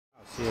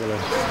Sheila.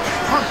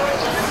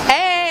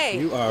 Hey!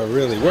 You are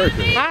really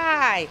working.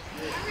 Hi!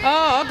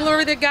 Oh,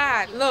 glory to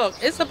God. Look,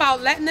 it's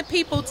about letting the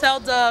people tell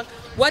Doug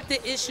what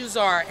the issues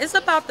are. It's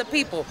about the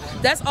people.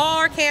 That's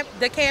all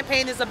the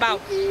campaign is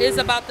about. It's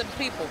about the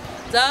people.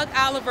 Doug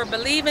Oliver,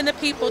 believe in the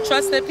people,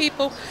 trust the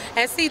people.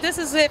 And see, this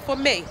is it for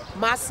me.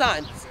 My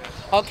son.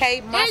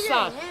 Okay? My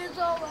son.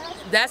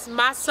 That's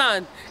my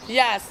son.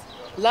 Yes.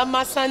 Love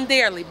my son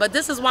dearly, but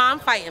this is why I'm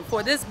fighting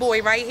for this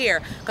boy right here,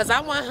 because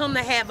I want him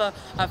to have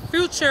a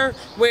future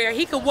where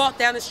he could walk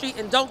down the street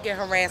and don't get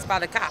harassed by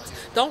the cops,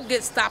 don't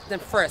get stopped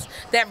and frisked,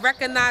 that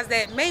recognize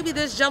that maybe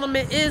this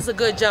gentleman is a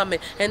good gentleman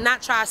and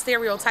not try to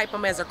stereotype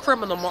him as a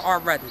criminal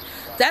already.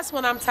 That's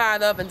what I'm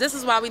tired of, and this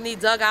is why we need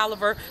Doug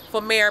Oliver for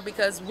mayor,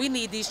 because we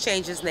need these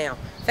changes now.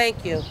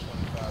 Thank you.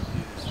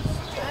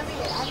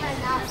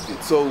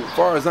 So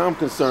far as I'm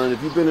concerned,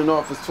 if you've been in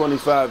office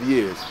 25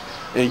 years,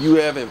 and you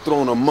haven't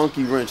thrown a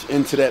monkey wrench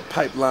into that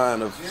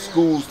pipeline of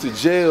schools to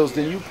jails,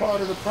 then you're part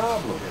of the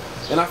problem.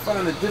 And I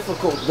find it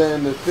difficult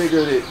then to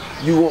figure that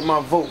you want my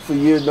vote for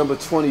year number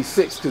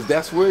 26, because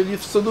that's where your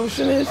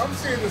solution is. I'm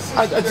seeing the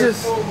system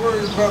that's more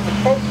worried about the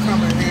Pope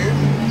coming here.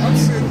 I'm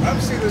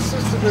seeing the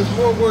system that's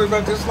more worried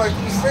about, just like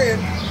you said,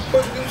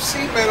 putting new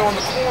cement on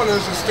the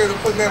corners instead of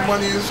putting that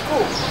money in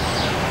school.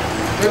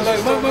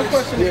 Like, my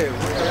question is,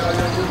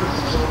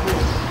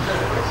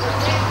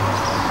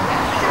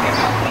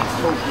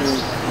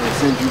 and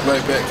send you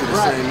right back to the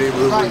same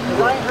neighborhood where you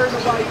were. I ain't heard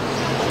nobody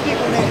speak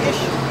on that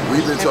issue.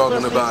 We've been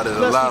talking about it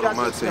a lot on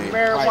my team.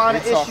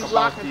 Marijuana They talk issue, about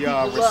locking the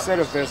people up.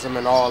 recidivism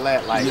and all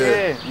that. Like,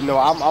 Yeah. you know,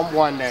 I'm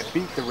one that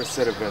beat the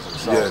recidivism.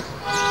 So,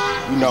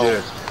 you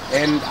know,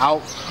 and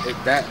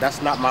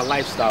that's not my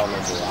lifestyle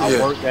anymore. I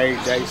work every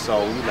day,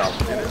 so you know.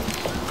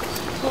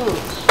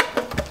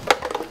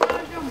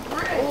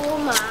 Oh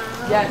my.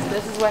 Yes,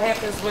 this is what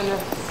happens when the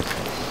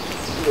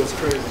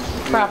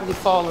property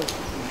falling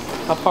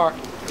apart.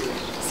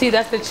 See,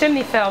 that's the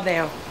chimney fell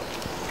down.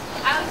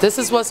 This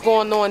is what's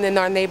going on in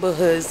our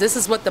neighborhoods. This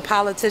is what the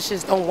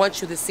politicians don't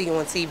want you to see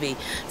on TV.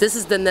 This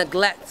is the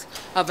neglect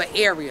of an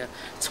area.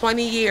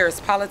 20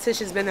 years,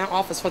 politicians been in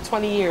office for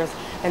 20 years,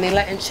 and they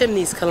letting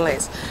chimneys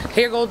collapse.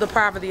 Here goes the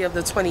poverty of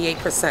the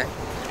 28%.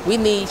 We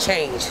need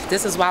change.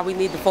 This is why we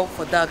need to vote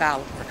for Doug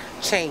Oliver.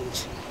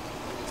 Change.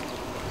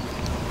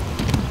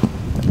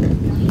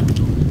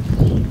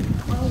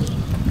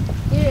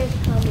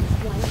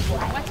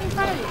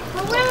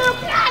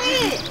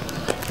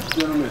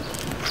 Gentlemen,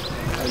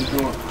 how you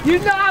doing? You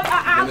know,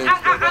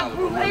 I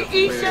grew up in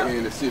Isha.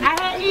 I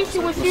had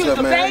Isha when she was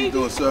a baby. How you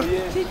doing, sir?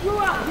 She grew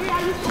up here. I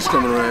used to Just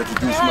coming around to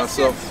introduce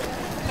myself.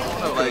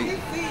 Like,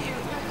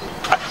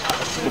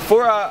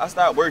 before I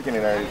started working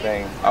and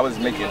everything, I was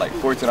making like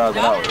 $14 an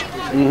hour.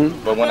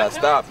 But when I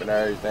stopped and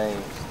everything,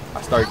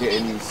 I started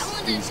getting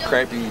these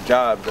crappy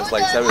jobs that's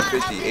like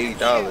 $7.50,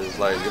 $8.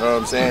 Like, you know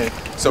what I'm saying?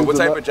 So what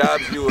type of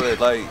jobs you would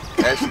like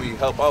actually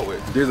help out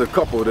with? There's a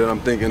couple that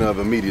I'm thinking of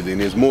immediately, and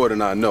there's more than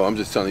I know. I'm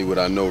just telling you what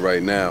I know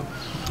right now.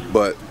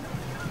 But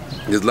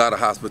there's a lot of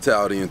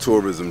hospitality and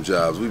tourism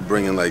jobs. We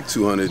bring in like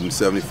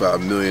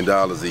 $275 million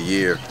a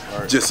year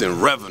just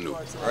in revenue.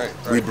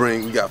 We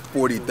got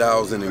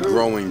 40,000 and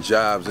growing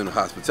jobs in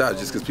hospitality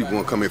just because people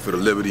want to come here for the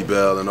Liberty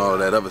Bell and all of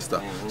that other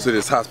stuff. So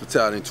there's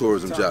hospitality and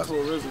tourism jobs.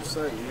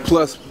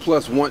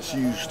 Plus once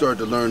you start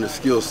to learn the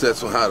skill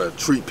sets on how to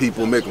treat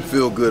people, make them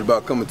feel good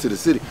about coming to the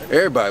city,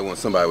 everybody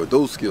wants somebody with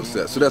those skill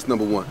sets. So that's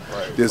number one.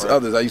 There's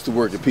others. I used to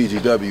work at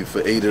PGW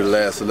for 8 of the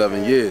last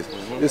 11 years.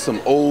 There's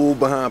some old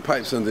behind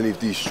pipes underneath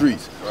these streets.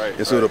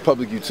 And so the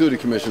Public Utility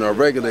Commission, our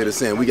regulator,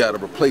 saying we got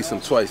to replace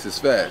them twice as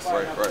fast.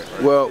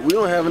 Well, we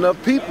don't have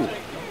enough people.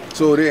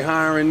 So they're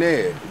hiring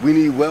there. We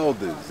need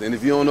welders. And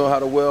if you don't know how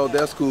to weld,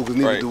 that's cool, because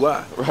neither do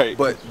I.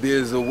 But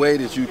there's a way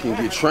that you can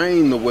get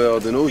trained to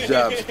weld, and those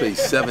jobs pay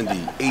 $70,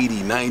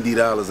 $80,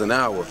 $90 an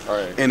hour.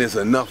 And it's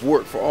enough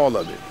work for all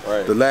of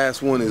it. The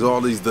last one is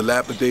all these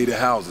dilapidated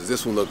houses.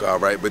 This one look all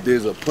right, but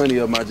there's plenty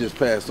of them I just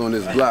passed on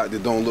this block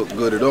that don't look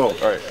good at all.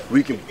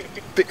 We can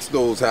fix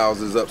those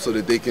houses up so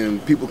that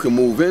people can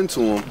move into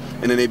them,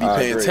 and then they be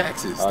paying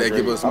taxes. They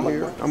give us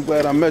more. I'm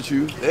glad I met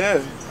you.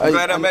 Yeah, I'm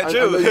glad I met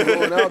you. I know you're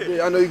going out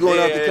there. I know you're going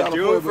out to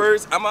California. June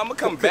 1st, I'm gonna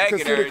come back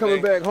and everything.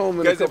 Coming back home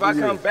in a Because if I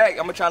couple come years. back,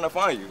 I'm gonna try to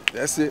find you.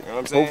 That's it. You know what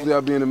I'm saying? Hopefully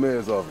I'll be in the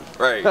mayor's office.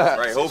 Right,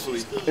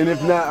 hopefully. And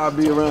if not, I'll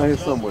be around here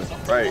somewhere.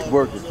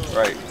 Working.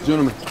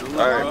 Gentlemen.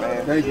 All right,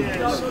 man. Thank you.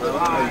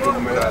 How you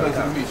doing, man? Pleasure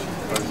to meet you.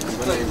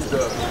 My name's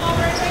Doug.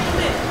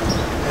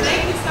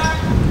 Thank you, sir.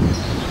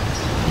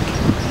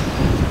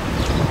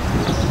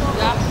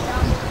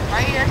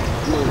 Right here.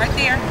 Right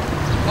there.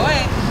 Go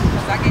ahead.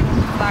 Because I gave him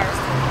the flyers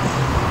too.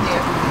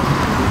 Yeah.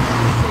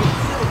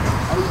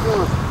 How you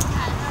doing?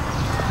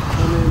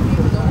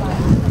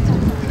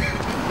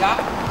 Yup.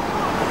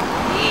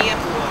 Yeah,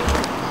 boy.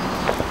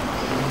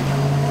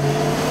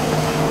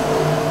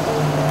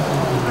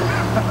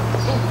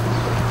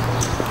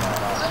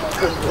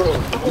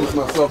 Introduce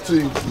myself to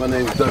you. My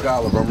name is Doug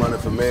Oliver. I'm running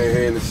for mayor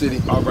here in the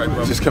city. All right,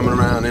 bro. Just coming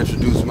around to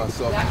introduce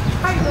myself.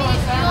 How you doing,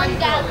 sir? How you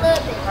doing?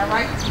 All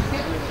right.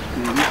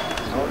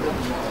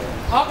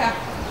 Okay.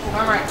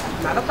 All right,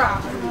 not a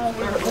problem.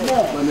 Come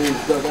on. My name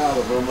is Doug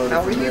Oliver. I'm running How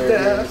are for you, mayor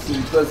Doug? in the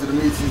city. Pleasure to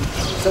meet you.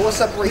 So what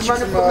separates you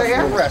from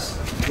the rest?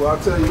 Well, I'll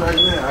tell you right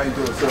now. How you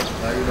doing, sir?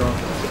 How you doing?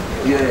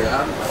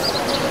 Yeah,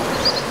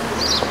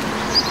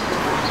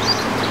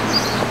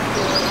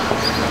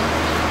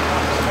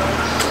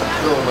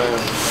 Yo, man.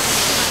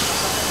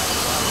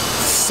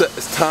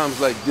 It's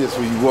times like this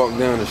where you walk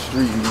down the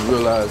street and you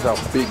realize how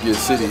big your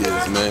city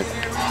is, man.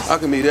 I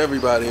can meet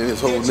everybody in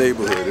this whole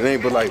neighborhood. It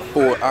ain't but like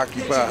 4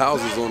 occupied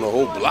houses on the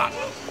whole block.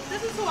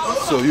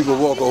 So you can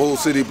walk a whole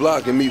city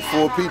block and meet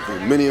 4 people,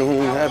 many of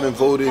whom haven't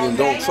voted and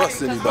don't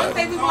trust anybody. One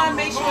thing we want to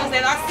make sure is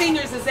that our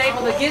seniors is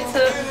able to get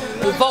to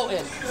the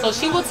voting. So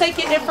she will take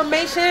your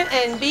information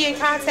and be in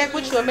contact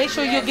with you and make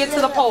sure you get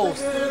to the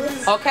polls.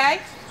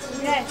 Okay?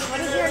 Yes. What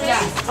is your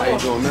name? How you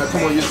doing, man?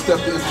 Come on, you step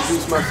to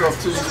introduce myself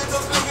to you.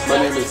 My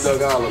name is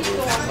Doug Oliver.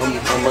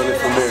 I'm running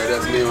for mayor.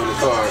 That's me on the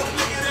card.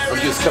 I'm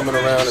just coming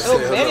around and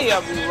saying hello. Many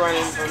of you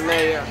running for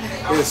mayor.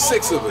 There's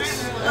 6 of us.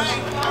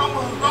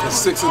 There's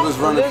 6 of us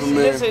running for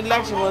mayor. This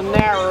election will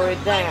narrow it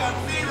down.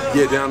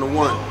 Yeah, down to 1.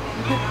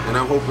 And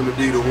I'm hoping to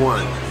be the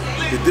 1.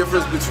 The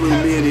difference between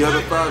me and the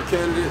other 5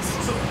 candidates,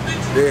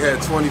 they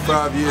had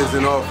 25 years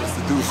in office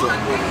to do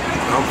something with it.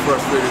 I'm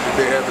frustrated that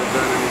they haven't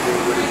done anything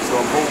with it, so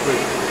I'm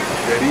hoping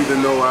that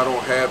even though I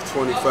don't have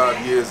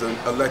 25 years in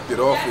elected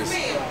office,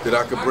 that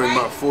I could bring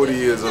my 40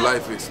 years of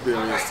life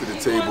experience to the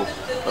table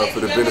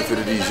for the benefit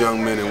of these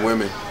young men and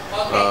women,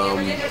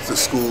 to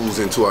schools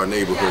and to our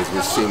neighborhoods,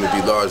 which seem to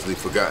be largely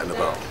forgotten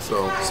about.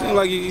 So, seems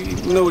like you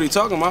know what he's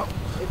talking about.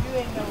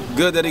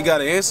 Good that he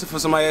got an answer for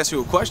somebody ask you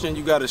a question.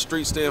 You got a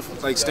street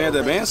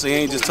stand-up answer. He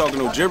ain't just talking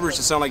no gibberish.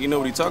 It sound like you know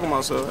what he's talking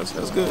about. So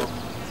that's good.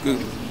 Good.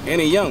 And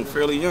he's young,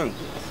 fairly young.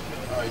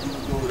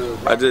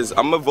 I'm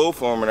gonna vote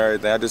for him and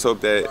everything. I just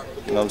hope that,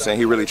 you know what I'm saying,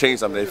 he really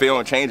changed something. If he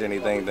don't change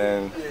anything,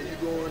 then,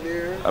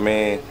 I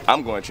mean,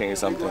 I'm going to change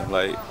something.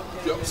 Like,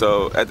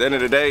 so at the end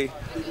of the day,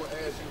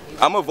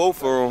 I'm gonna vote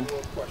for him.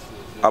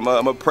 I'm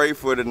gonna pray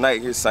for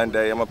tonight, his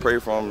Sunday. I'm gonna pray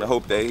for him and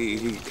hope that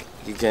he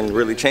can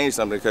really change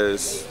something,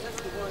 because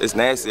it's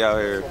nasty out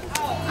here.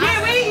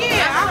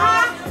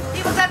 Yeah,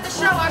 he was at the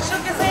show. I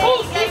shook his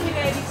hand.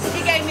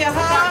 He gave me a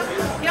hug.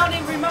 He don't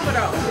even remember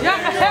though.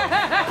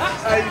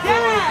 How you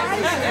doing?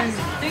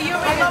 Do you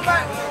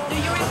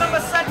remember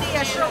Sunday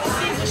at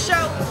the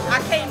show? I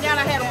came down.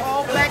 I had them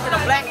all black and a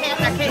black hat.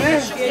 And I came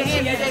and shook your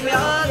hand. You gave me a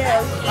hug.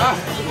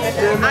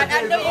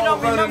 I know you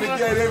don't remember.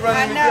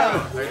 I know.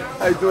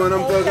 How you doing?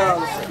 I'm Doug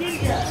Oliver.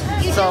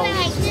 So,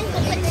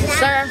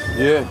 sir,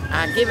 Yeah.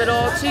 I give it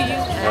all to you.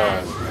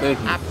 Thank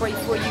you. I pray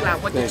for you. I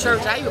went to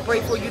church. I even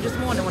prayed for you this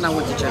morning when I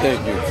went to church.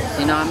 Thank you.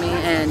 You know what I mean?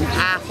 And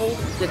I hope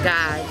the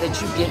guy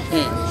that you get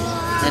in.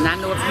 And I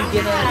know if you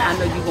get in, I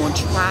know you're going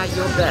to try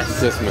your best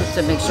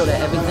to make sure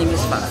that everything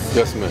is fine.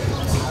 Yes, ma'am.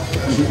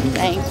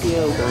 Thank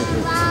you. Thank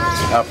you.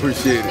 I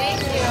appreciate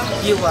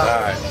it. You're welcome.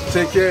 All right.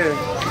 Take care.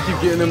 Keep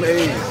getting them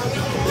A's.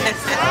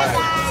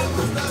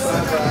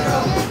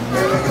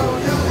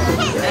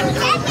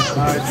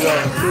 All right,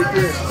 y'all. Take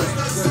care.